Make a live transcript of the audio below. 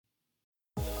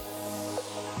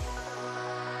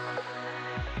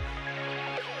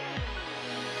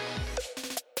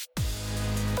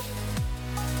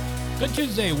Good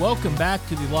Tuesday. Welcome back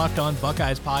to the Locked On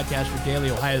Buckeyes podcast, your daily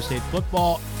Ohio State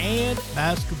football and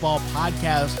basketball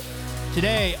podcast.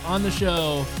 Today on the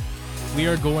show, we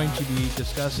are going to be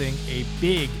discussing a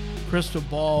big crystal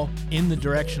ball in the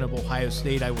direction of Ohio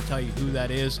State. I will tell you who that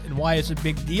is and why it's a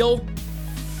big deal.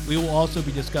 We will also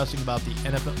be discussing about the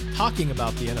NFL, talking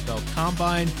about the NFL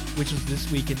Combine, which is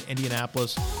this week in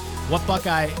Indianapolis. What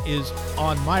Buckeye is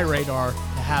on my radar to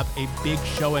have a big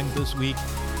showing this week,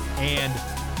 and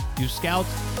do scouts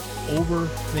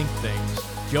overthink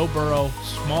things? Joe Burrow,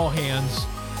 small hands,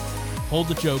 hold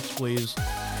the jokes, please.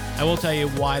 I will tell you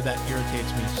why that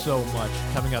irritates me so much.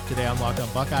 Coming up today on Locked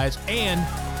On Buckeyes, and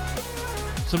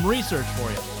some research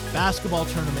for you. Basketball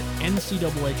tournament,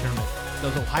 NCAA tournament.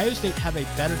 Does Ohio State have a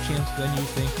better chance than you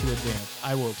think to advance?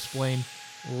 I will explain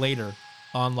later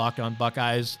on Locked On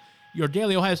Buckeyes, your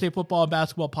daily Ohio State football and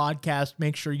basketball podcast.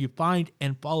 Make sure you find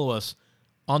and follow us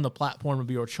on the platform of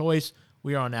your choice.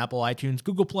 We are on Apple, iTunes,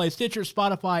 Google Play, Stitcher,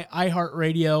 Spotify,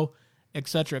 iHeartRadio,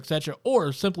 etc.,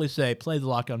 or simply say, play the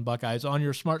Locked On Buckeyes on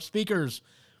your smart speakers.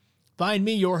 Find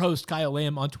me, your host, Kyle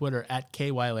Lamb, on Twitter at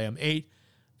KYLam8.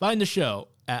 Find the show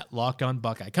at Locked On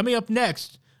Buckeye. Coming up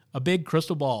next, a big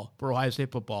crystal ball for Ohio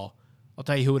State football. I'll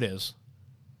tell you who it is.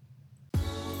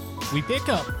 We pick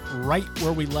up right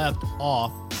where we left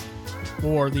off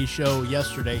for the show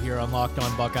yesterday here on Locked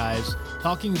On Buckeyes,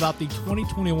 talking about the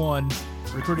 2021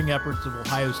 recruiting efforts of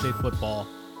Ohio State football.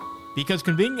 Because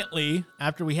conveniently,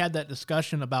 after we had that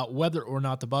discussion about whether or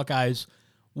not the Buckeyes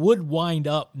would wind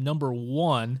up number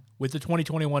one with the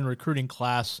 2021 recruiting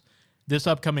class this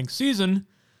upcoming season,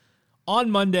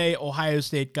 on Monday, Ohio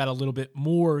State got a little bit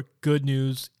more good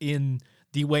news in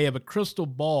the way of a crystal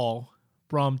ball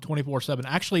from 24/7.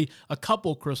 Actually, a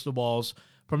couple crystal balls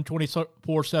from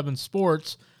 24/7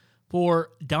 Sports for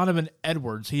Donovan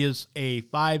Edwards. He is a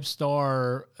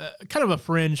five-star, kind of a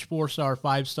fringe four-star,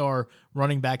 five-star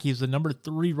running back. He's the number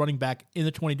 3 running back in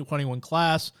the 2021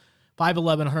 class,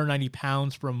 5'11", 190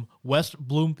 pounds, from West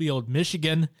Bloomfield,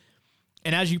 Michigan.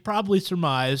 And as you probably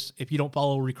surmised, if you don't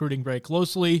follow recruiting very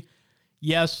closely,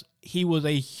 yes, he was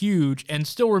a huge, and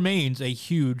still remains a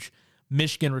huge,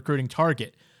 Michigan recruiting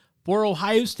target. For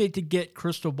Ohio State to get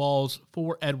crystal balls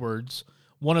for Edwards,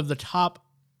 one of the top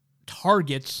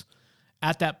targets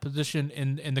at that position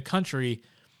in the country,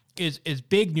 is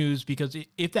big news, because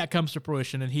if that comes to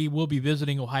fruition, and he will be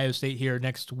visiting Ohio State here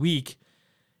next week,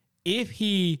 if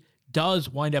he does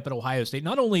wind up at Ohio State,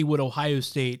 not only would Ohio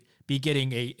State be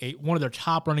getting a one of their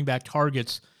top running back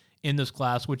targets in this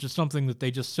class, which is something that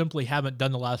they just simply haven't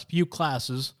done the last few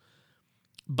classes,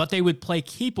 but they would play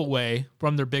keep away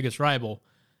from their biggest rival.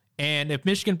 And if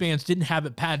Michigan fans didn't have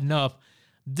it bad enough,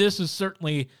 this is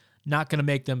certainly not going to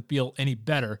make them feel any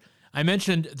better. I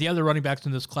mentioned the other running backs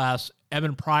in this class.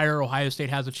 Evan Pryor, Ohio State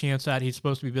has a chance at. He's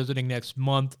supposed to be visiting next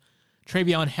month.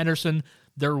 Travion Henderson,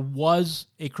 there was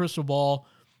a crystal ball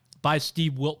by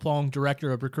Steve Wiltfong,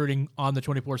 director of recruiting on the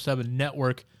 24/7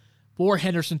 network, for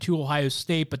Henderson to Ohio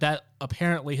State, but that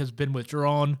apparently has been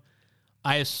withdrawn.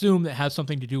 I assume that has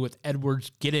something to do with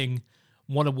Edwards getting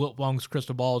one of Wiltfong's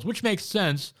crystal balls, which makes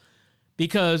sense,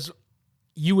 because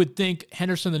you would think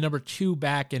Henderson, the number 2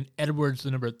 back, and Edwards,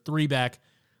 the number 3 back,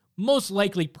 most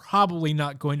likely probably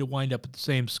not going to wind up at the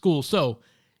same school. So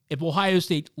if Ohio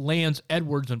State lands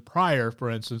Edwards and Pryor, for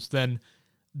instance, then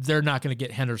they're not going to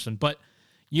get Henderson. But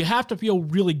you have to feel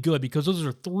really good, because those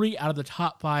are 3 out of the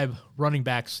top 5 running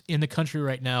backs in the country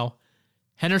right now.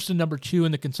 Henderson, number 2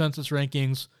 in the consensus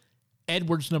rankings.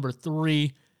 Edwards, number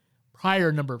 3.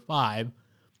 Pryor, number 5.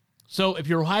 So if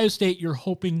you're Ohio State, you're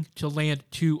hoping to land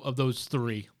 2 of those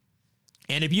 3.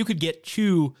 And if you could get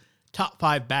 2 top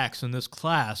 5 backs in this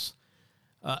class,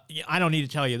 I don't need to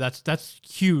tell you, that's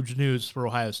huge news for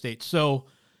Ohio State. So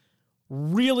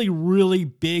really, really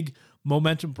big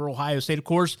momentum for Ohio State. Of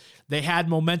course, they had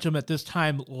momentum at this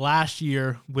time last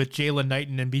year with Jalen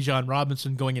Knighton and Bijan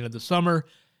Robinson going into the summer,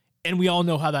 and we all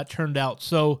know how that turned out.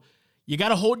 So you got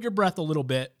to hold your breath a little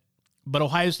bit, but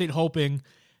Ohio State hoping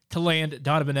to land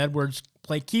Donovan Edwards,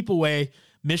 play keep away.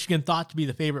 Michigan thought to be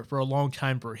the favorite for a long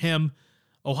time for him.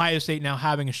 Ohio State now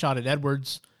having a shot at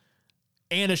Edwards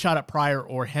and a shot at Pryor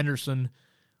or Henderson.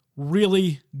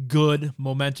 Really good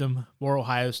momentum for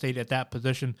Ohio State at that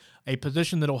position, a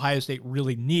position that Ohio State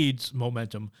really needs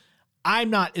momentum. I'm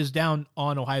not as down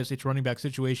on Ohio State's running back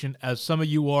situation as some of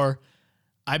you are.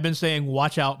 I've been saying,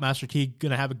 watch out, Master T, going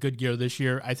to have a good year this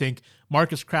year. I think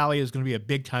Marcus Crowley is going to be a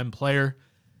big-time player.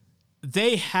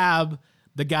 They have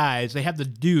the guys, they have the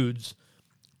dudes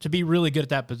to be really good at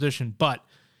that position, but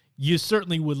you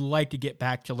certainly would like to get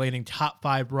back to landing top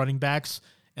 5 running backs,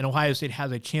 and Ohio State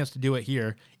has a chance to do it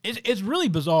here. It's really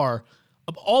bizarre.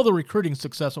 of all the recruiting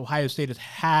success Ohio State has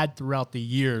had throughout the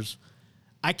years,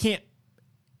 I can't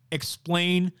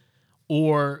explain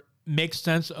or make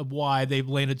sense of why they've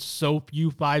landed so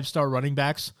few 5-star running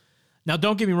backs. Now,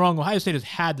 don't get me wrong, Ohio State has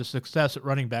had the success at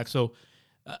running back. So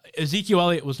Ezekiel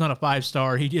Elliott was not a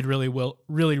 5-star. He did really well,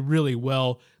 really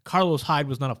well. Carlos Hyde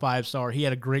was not a 5-star. He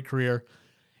had a great career.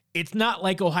 It's not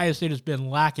like Ohio State has been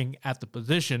lacking at the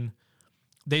position.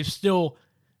 They've still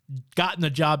gotten the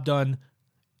job done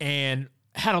and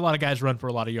had a lot of guys run for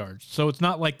a lot of yards. So it's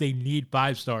not like they need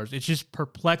 5 stars. It's just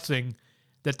perplexing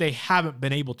that they haven't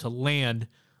been able to land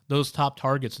those top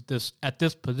targets at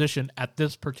this position at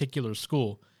this particular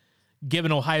school.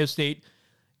 Given Ohio State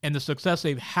and the success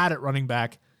they've had at running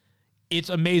back, it's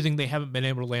amazing they haven't been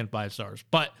able to land 5 stars.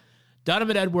 But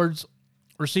Donovan Edwards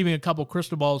receiving a couple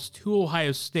crystal balls to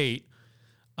Ohio State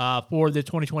for the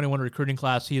 2021 recruiting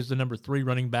class. He is the number 3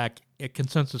 running back, a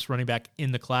consensus running back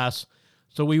in the class.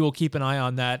 So we will keep an eye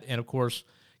on that and, of course,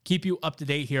 keep you up to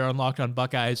date here on Locked On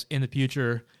Buckeyes in the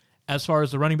future as far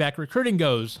as the running back recruiting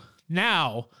goes.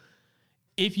 Now,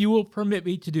 if you will permit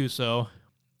me to do so,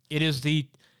 it is the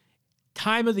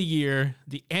time of the year,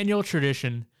 the annual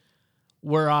tradition,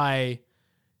 where I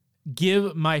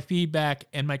give my feedback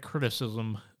and my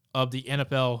criticism of the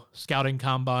NFL Scouting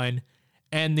Combine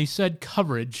and the said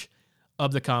coverage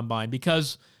of the Combine,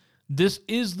 because this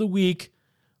is the week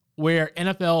where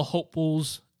NFL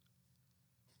hopefuls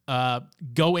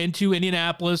go into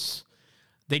Indianapolis,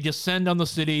 they descend on the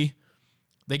city,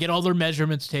 they get all their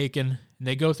measurements taken, and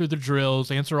they go through the drills,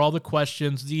 answer all the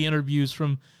questions, the interviews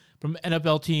from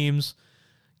NFL teams,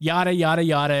 yada, yada,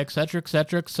 yada, et cetera, et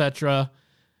cetera, et cetera.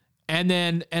 And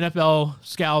then NFL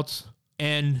scouts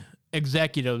and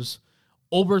executives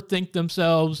overthink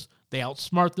themselves, they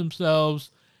outsmart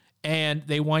themselves, and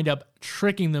they wind up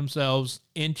tricking themselves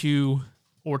into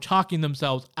or talking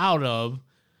themselves out of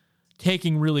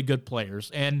taking really good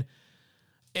players. And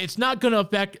it's not going to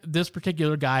affect this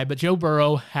particular guy, but Joe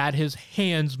Burrow had his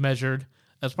hands measured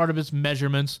as part of his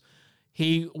measurements.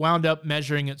 He wound up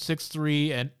measuring at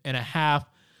 6'3" and a half,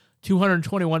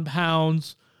 221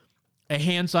 pounds, a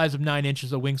hand size of 9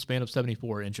 inches, a wingspan of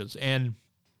 74 inches. And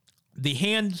the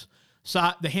hand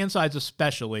size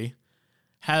especially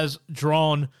has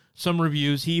drawn some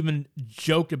reviews. He even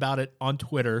joked about it on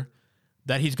Twitter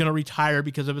that he's going to retire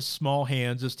because of his small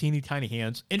hands, his teeny tiny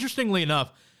hands. Interestingly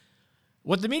enough,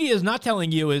 what the media is not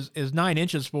telling you is 9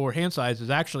 inches for hand size is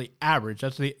actually average.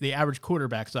 That's the average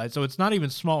quarterback size. So it's not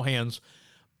even small hands.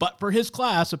 But for his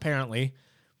class, apparently,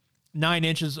 9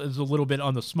 inches is a little bit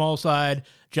on the small side.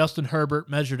 Justin Herbert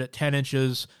measured at 10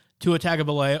 inches. Tua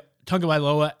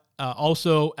Tagovailoa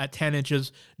also at 10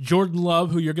 inches. Jordan Love,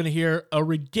 who you're going to hear a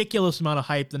ridiculous amount of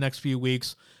hype the next few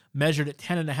weeks, measured at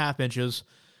 10.5 inches.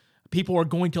 People are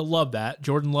going to love that.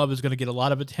 Jordan Love is going to get a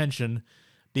lot of attention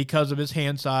because of his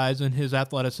hand size and his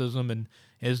athleticism and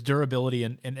his durability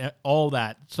and all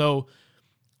that. So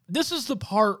this is the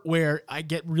part where I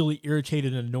get really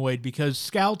irritated and annoyed because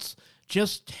scouts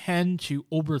just tend to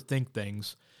overthink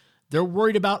things. They're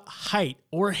worried about height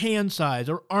or hand size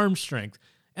or arm strength.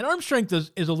 And arm strength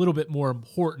is a little bit more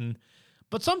important.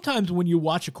 But sometimes when you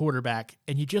watch a quarterback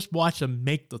and you just watch them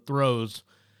make the throws,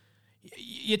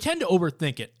 you tend to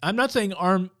overthink it. I'm not saying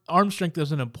arm strength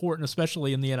isn't important,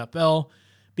 especially in the NFL,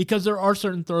 because there are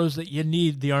certain throws that you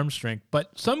need the arm strength.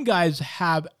 But some guys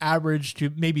have average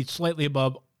to maybe slightly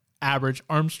above average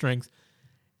arm strength,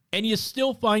 and you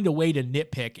still find a way to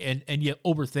nitpick and you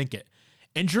overthink it.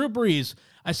 And Drew Brees,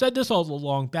 I said this all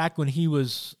along back when he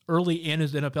was early in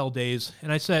his NFL days,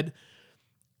 and I said,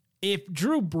 if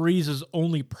Drew Brees'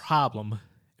 only problem,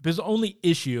 if his only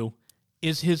issue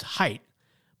is his height,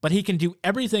 but he can do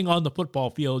everything on the football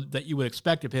field that you would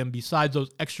expect of him besides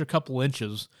those extra couple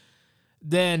inches,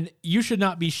 then you should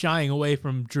not be shying away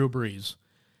from Drew Brees.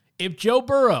 If Joe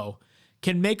Burrow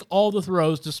can make all the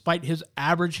throws despite his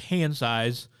average hand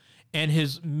size and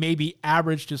his maybe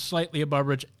average to slightly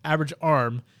above average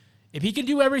arm, if he can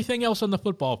do everything else on the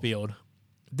football field,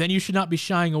 then you should not be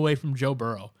shying away from Joe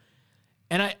Burrow.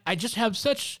 And I just have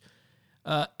such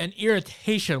an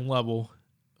irritation level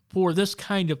for this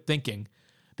kind of thinking,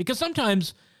 because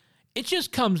sometimes it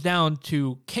just comes down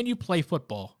to, can you play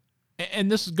football?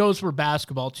 And this goes for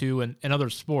basketball too and other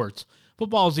sports.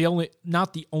 Football is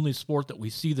not the only sport that we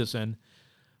see this in.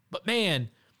 But man,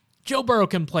 Joe Burrow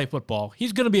can play football.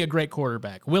 He's going to be a great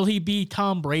quarterback. Will he be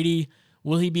Tom Brady?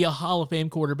 Will he be a Hall of Fame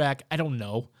quarterback? I don't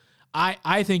know.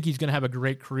 I think he's going to have a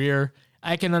great career.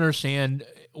 I can understand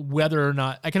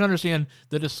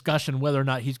the discussion whether or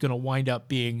not he's going to wind up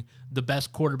being the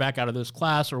best quarterback out of this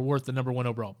class or worth the number 1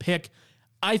 overall pick.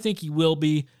 I think he will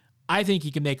be. I think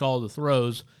he can make all the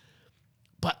throws.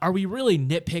 But are we really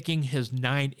nitpicking his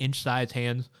 9-inch size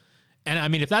hands? And I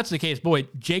mean, if that's the case, boy,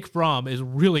 Jake Fromm is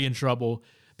really in trouble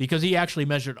because he actually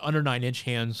measured under 9-inch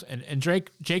hands. And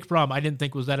Jake Fromm, I didn't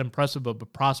think was that impressive of a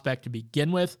prospect to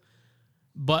begin with.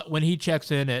 But when he checks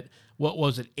in at, what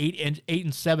was it, 8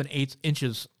 and 7/8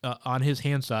 inches on his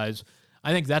hand size,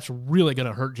 I think that's really going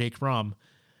to hurt Jake Fromm.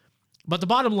 But the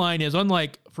bottom line is,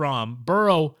 unlike Fromm,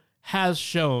 Burrow has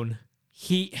shown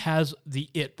he has the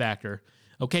it factor.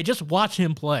 Okay, just watch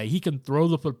him play. He can throw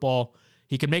the football.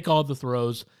 He can make all the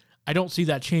throws. I don't see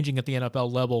that changing at the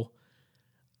NFL level.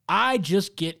 I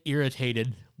just get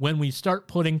irritated when we start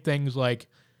putting things like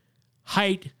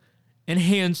height and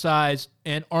hand size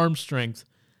and arm strength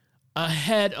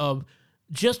ahead of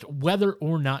just whether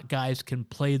or not guys can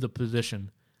play the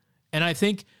position. And I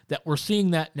think that we're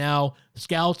seeing that now.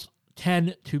 Scouts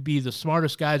tend to be the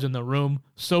smartest guys in the room,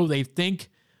 so they think.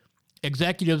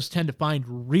 Executives tend to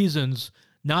find reasons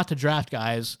not to draft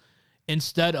guys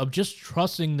instead of just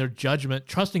trusting their judgment,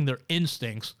 trusting their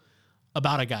instincts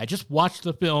about a guy. Just watch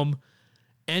the film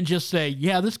and just say,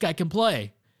 yeah, this guy can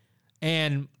play.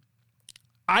 And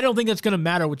I don't think it's going to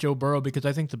matter with Joe Burrow because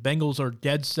I think the Bengals are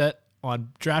dead set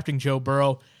on drafting Joe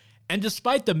Burrow. And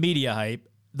despite the media hype,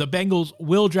 the Bengals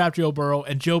will draft Joe Burrow,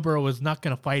 and Joe Burrow is not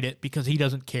going to fight it because he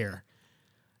doesn't care.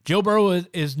 Joe Burrow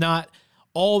is not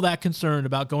all that concerned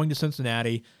about going to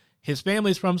Cincinnati. His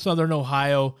family's from Southern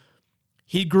Ohio.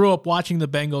 He grew up watching the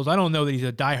Bengals. I don't know that he's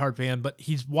a diehard fan, but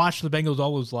he's watched the Bengals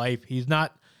all his life. He's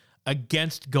not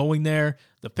against going there.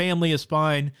 The family is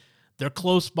fine. They're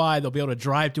close by. They'll be able to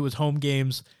drive to his home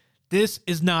games. This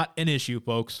is not an issue,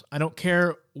 folks. I don't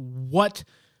care what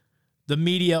the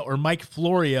media or Mike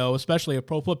Florio, especially a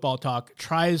Pro Football Talk,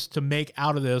 tries to make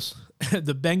out of this.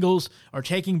 The Bengals are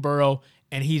taking Burrow,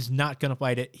 and he's not going to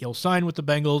fight it. He'll sign with the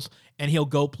Bengals, and he'll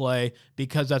go play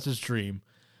because that's his dream.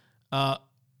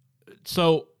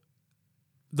 So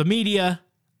the media,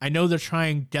 I know they're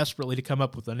trying desperately to come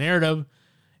up with a narrative,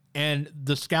 and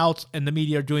the scouts and the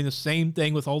media are doing the same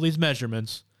thing with all these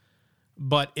measurements,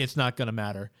 but it's not going to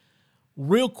matter.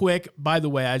 Real quick, by the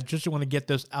way, I just want to get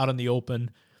this out in the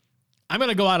open. I'm going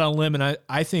to go out on a limb, and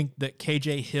I think that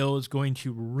KJ Hill is going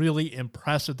to really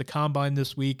impress at the Combine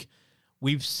this week.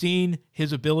 We've seen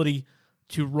his ability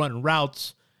to run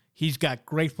routes. He's got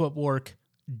great footwork,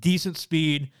 decent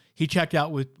speed. He checked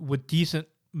out with decent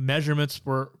measurements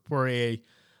for a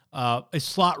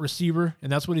slot receiver, and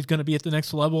that's what he's going to be at the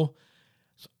next level.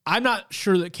 So I'm not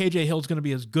sure that KJ Hill is going to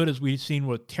be as good as we've seen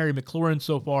with Terry McLaurin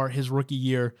so far his rookie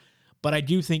year, but I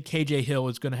do think KJ Hill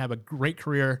is going to have a great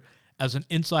career as an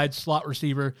inside slot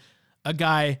receiver, a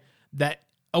guy that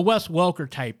a Wes Welker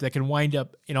type that can wind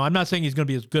up, I'm not saying he's going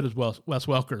to be as good as Wes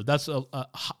Welker. That's a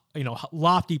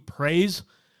lofty praise,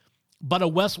 but a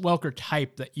Wes Welker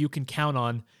type that you can count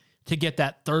on to get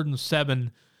that 3rd and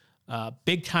 7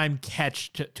 big time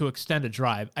catch to extend a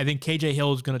drive. I think KJ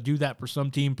Hill is going to do that for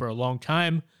some team for a long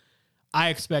time. I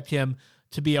expect him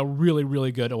to be a really,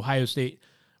 really good Ohio State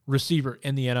receiver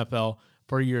in the NFL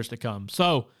for years to come.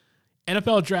 So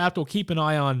NFL draft, we'll keep an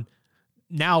eye on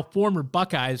now former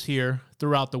Buckeyes here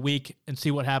throughout the week and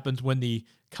see what happens when the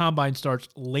Combine starts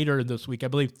later this week. I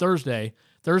believe Thursday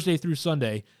through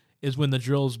Sunday is when the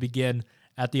drills begin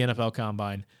at the NFL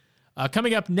Combine.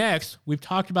 Coming up next, we've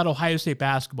talked about Ohio State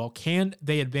basketball. Can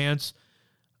they advance?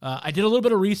 I did a little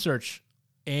bit of research,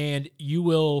 and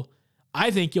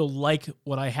I think you'll like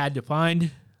what I had to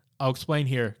find. I'll explain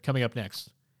here coming up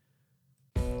next.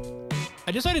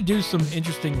 I decided to do some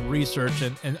interesting research,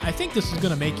 and I think this is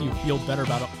going to make you feel better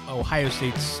about Ohio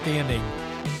State's standing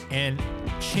and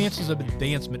chances of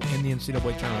advancement in the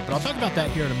NCAA tournament. But I'll talk about that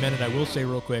here in a minute. I will say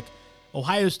real quick,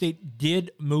 Ohio State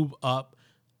did move up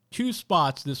 2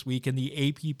 spots this week in the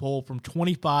AP poll from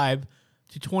 25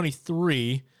 to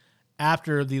 23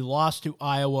 after the loss to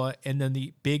Iowa and then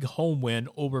the big home win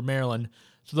over Maryland.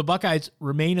 So the Buckeyes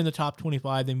remain in the top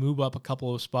 25. They move up a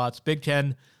couple of spots. Big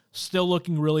Ten still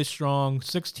looking really strong.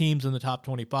 6 teams in the top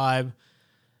 25.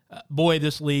 Boy,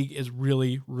 this league is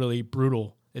really, really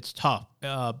brutal. It's tough.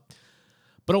 But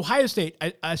Ohio State,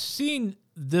 I've seen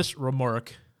this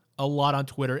remark a lot on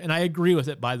Twitter, and I agree with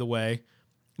it, by the way,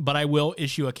 but I will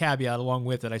issue a caveat along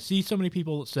with it. I see so many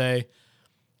people that say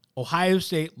Ohio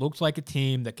State looks like a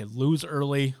team that could lose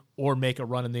early or make a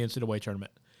run in the NCAA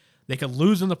tournament. They could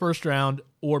lose in the first round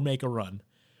or make a run.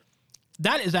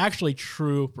 That is actually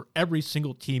true for every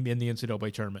single team in the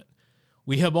NCAA tournament.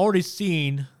 We have already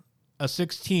seen a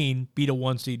 16 beat a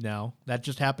 1 seed now. That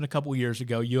just happened a couple years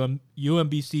ago.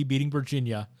 UMBC beating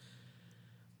Virginia.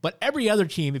 But every other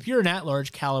team, if you're an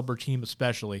at-large caliber team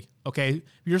especially, okay, if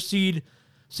you're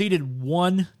seeded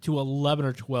 1 to 11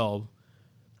 or 12,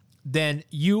 then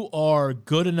you are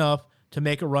good enough to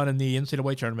make a run in the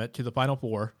NCAA tournament to the Final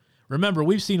Four. Remember,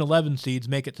 we've seen 11 seeds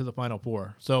make it to the Final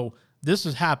Four. So this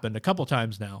has happened a couple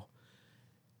times now.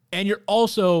 And you're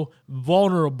also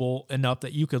vulnerable enough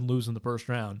that you can lose in the first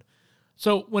round.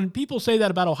 So when people say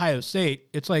that about Ohio State,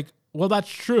 it's like, well, that's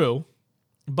true.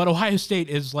 But Ohio State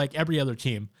is like every other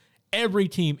team. Every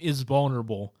team is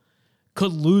vulnerable,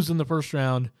 could lose in the first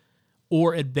round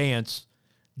or advance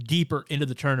deeper into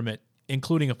the tournament,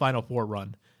 including a Final Four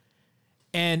run.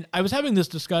 And I was having this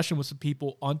discussion with some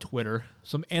people on Twitter,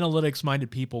 some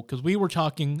analytics-minded people, because they were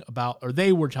talking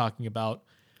about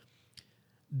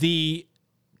the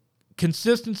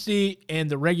consistency and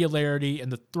the regularity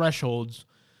and the thresholds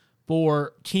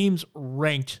for teams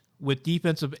ranked with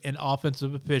defensive and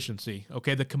offensive efficiency.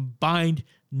 Okay, the combined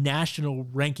national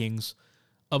rankings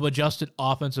of adjusted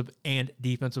offensive and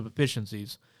defensive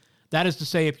efficiencies. That is to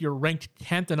say, if you're ranked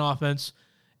 10th in offense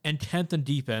and 10th in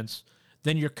defense,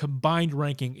 then your combined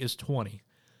ranking is 20.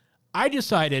 I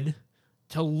decided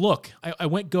to look. I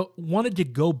wanted to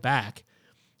go back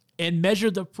and measure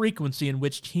the frequency in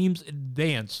which teams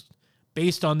advance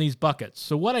based on these buckets.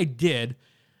 So what I did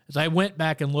is I went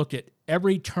back and looked at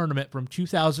every tournament from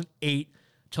 2008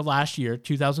 to last year,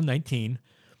 2019,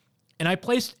 and I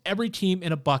placed every team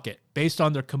in a bucket based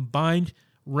on their combined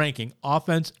ranking,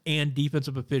 offense and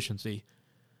defensive efficiency.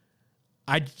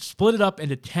 I split it up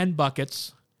into 10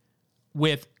 buckets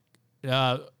with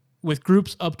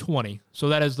groups of 20. So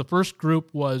that is, the first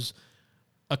group was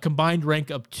a combined rank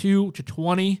of 2 to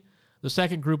 20. The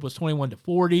second group was 21 to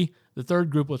 40. The third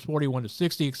group was 41 to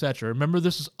 60, etc. Remember,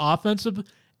 this is offensive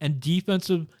and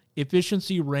defensive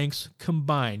efficiency ranks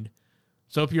combined.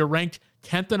 So if you're ranked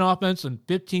 10th in offense and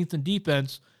 15th in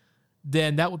defense,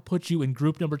 then that would put you in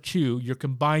group number 2. Your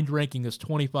combined ranking is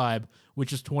 25,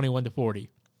 which is 21 to 40.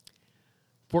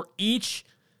 For each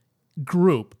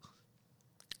group,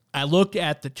 I looked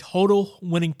at the total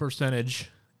winning percentage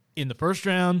in the first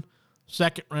round,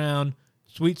 second round,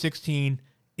 Sweet 16,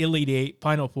 Elite 8,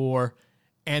 Final Four,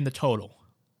 and the total.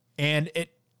 And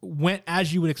it went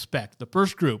as you would expect. The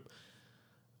first group,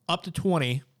 up to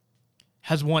 20,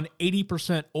 has won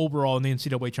 80% overall in the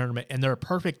NCAA tournament, and they're a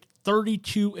perfect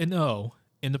 32-0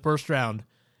 in the first round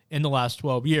in the last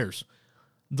 12 years.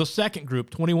 The second group,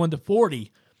 21 to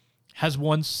 40, has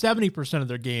won 70% of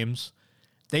their games.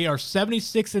 They are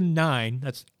 76-9,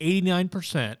 that's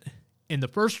 89% in the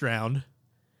first round,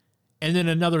 and then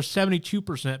another 72%,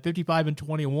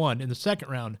 55-21 in the second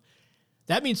round.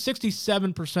 That means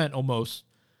 67% almost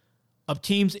of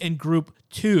teams in group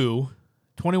 2,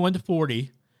 21 to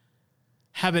 40,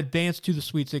 have advanced to the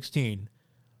Sweet 16.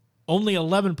 Only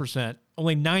 11%,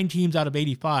 only 9 teams out of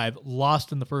 85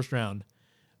 lost in the first round.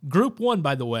 Group 1,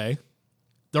 by the way,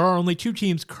 there are only 2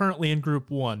 teams currently in Group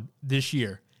 1 this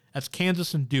year. That's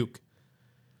Kansas and Duke.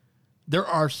 There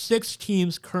are 6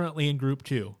 teams currently in Group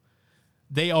 2.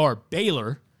 They are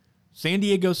Baylor, San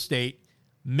Diego State,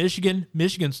 Michigan,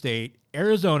 Michigan State,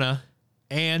 Arizona,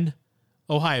 and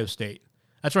Ohio State.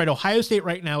 That's right, Ohio State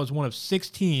right now is one of 6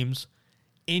 teams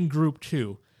in Group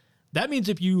 2. That means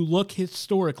if you look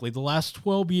historically, the last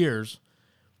 12 years,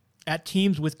 at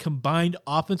teams with combined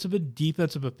offensive and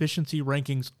defensive efficiency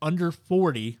rankings under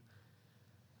 40,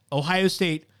 Ohio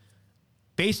State,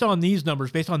 based on these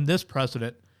numbers, based on this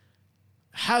precedent,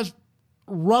 has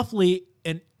roughly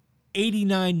an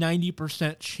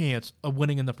 89-90% chance of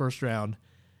winning in the first round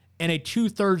and a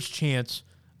 2/3 chance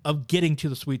of getting to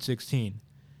the Sweet 16.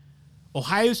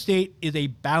 Ohio State is a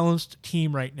balanced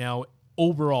team right now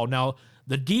overall. Now,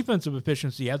 the defensive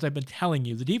efficiency, as I've been telling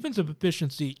you, the defensive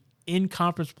efficiency in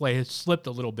conference play has slipped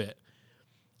a little bit.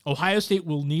 Ohio State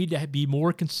will need to be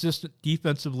more consistent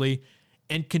defensively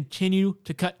and continue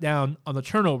to cut down on the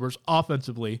turnovers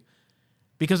offensively.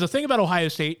 Because the thing about Ohio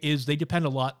State is they depend a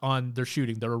lot on their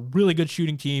shooting. They're a really good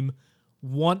shooting team,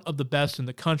 one of the best in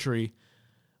the country.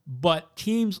 But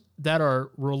teams that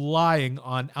are relying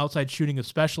on outside shooting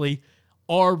especially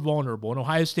are vulnerable. And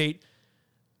Ohio State,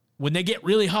 when they get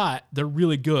really hot, they're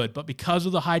really good. But because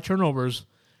of the high turnovers,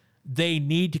 they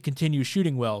need to continue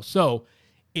shooting well. So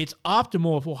it's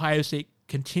optimal if Ohio State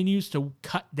continues to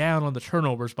cut down on the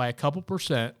turnovers by a couple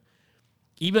percent.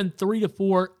 Even 3 to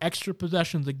 4 extra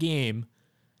possessions a game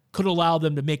could allow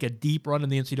them to make a deep run in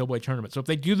the NCAA tournament. So if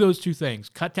they do those two things,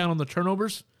 cut down on the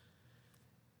turnovers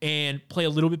and play a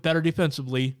little bit better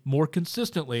defensively, more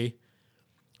consistently,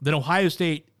 then Ohio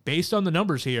State, based on the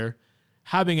numbers here,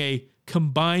 having a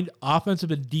combined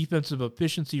offensive and defensive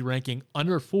efficiency ranking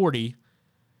under 40,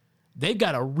 they've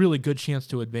got a really good chance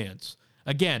to advance.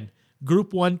 Again,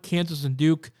 Group 1, Kansas and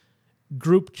Duke.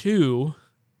 Group 2,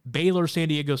 Baylor, San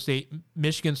Diego State,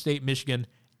 Michigan,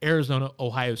 Arizona,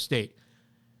 Ohio State.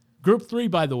 Group 3,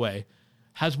 by the way,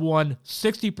 has won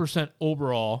 60%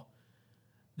 overall.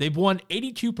 They've won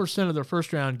 82% of their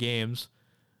first-round games,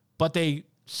 but they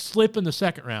slip in the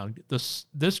second round.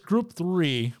 This Group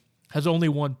 3 has only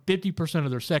won 50%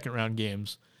 of their second-round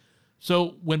games.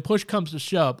 So when push comes to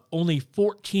shove, only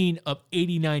 14 of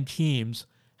 89 teams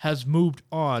has moved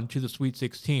on to the Sweet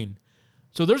 16.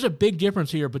 So there's a big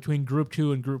difference here between Group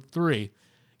 2 and Group 3.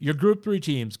 Your Group 3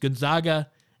 teams, Gonzaga,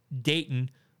 Dayton,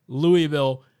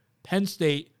 Louisville, Penn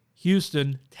State,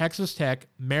 Houston, Texas Tech,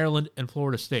 Maryland, and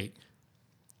Florida State.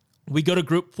 We go to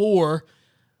Group 4.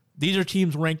 These are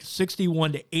teams ranked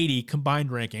 61 to 80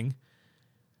 combined ranking.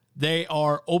 They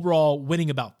are overall winning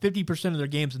about 50% of their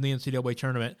games in the NCAA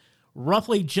tournament.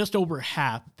 Roughly just over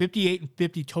half, 58 and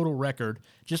 50 total record,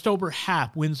 just over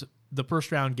half wins the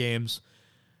first round games.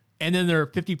 And then they're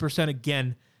 50%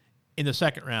 again in the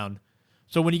second round.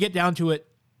 So when you get down to it,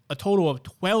 a total of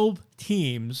 29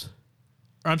 teams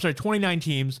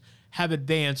have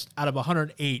advanced out of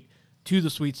 108 to the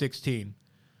Sweet 16.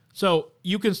 So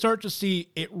you can start to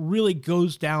see it really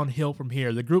goes downhill from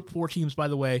here. The Group 4 teams, by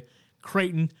the way,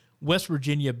 Creighton, West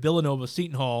Virginia, Villanova,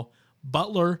 Seton Hall,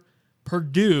 Butler,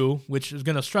 Purdue, which is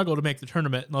going to struggle to make the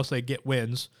tournament unless they get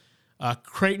wins,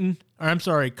 Colorado,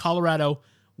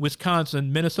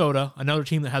 Wisconsin, Minnesota, another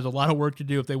team that has a lot of work to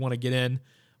do if they want to get in,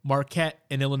 Marquette,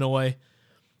 and Illinois.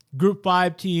 Group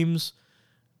 5 teams,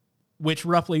 which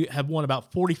roughly have won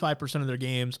about 45% of their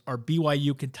games, are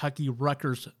BYU, Kentucky,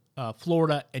 Rutgers,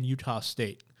 Florida, and Utah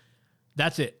State.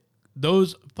 That's it.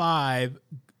 Those are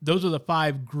the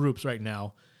 5 groups right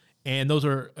now, and those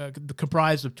are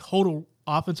comprised of total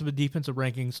offensive and defensive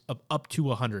rankings of up to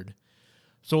 100.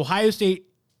 So Ohio State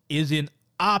is in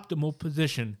optimal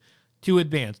position to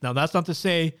advance. Now, that's not to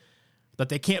say that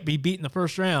they can't be beat in the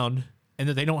first round and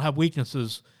that they don't have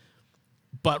weaknesses.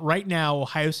 But right now,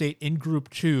 Ohio State in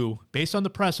Group 2, based on the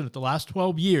precedent the last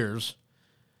 12 years,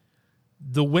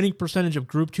 the winning percentage of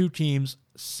Group 2 teams,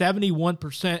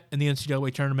 71% in the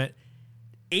NCAA tournament,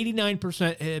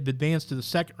 89% have advanced to the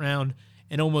second round,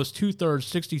 and almost two-thirds,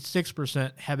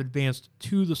 66%, have advanced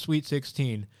to the Sweet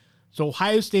 16. So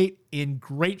Ohio State in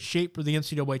great shape for the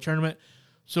NCAA tournament.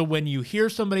 So when you hear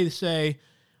somebody say,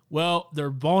 well, they're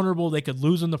vulnerable, they could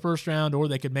lose in the first round or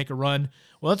they could make a run,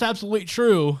 well, that's absolutely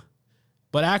true,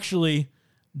 but actually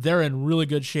they're in really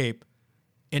good shape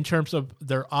in terms of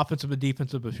their offensive and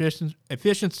defensive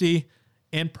efficiency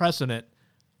and precedent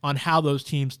on how those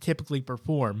teams typically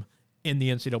perform in the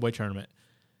NCAA tournament.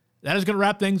 That is going to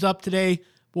wrap things up today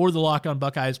for the Locked On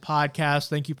Buckeyes podcast.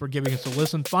 Thank you for giving us a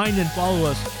listen. Find and follow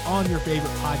us on your favorite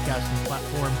podcasting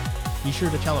platform. Be sure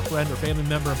to tell a friend or family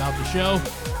member about the show.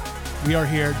 We are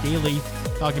here daily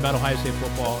talking about Ohio State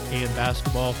football and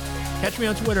basketball. Catch me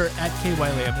on Twitter at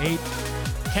KYLam8.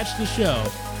 Catch the show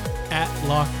at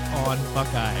Locked On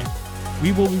Buckeye.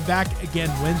 We will be back again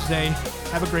Wednesday.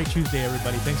 Have a great Tuesday,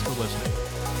 everybody. Thanks for listening.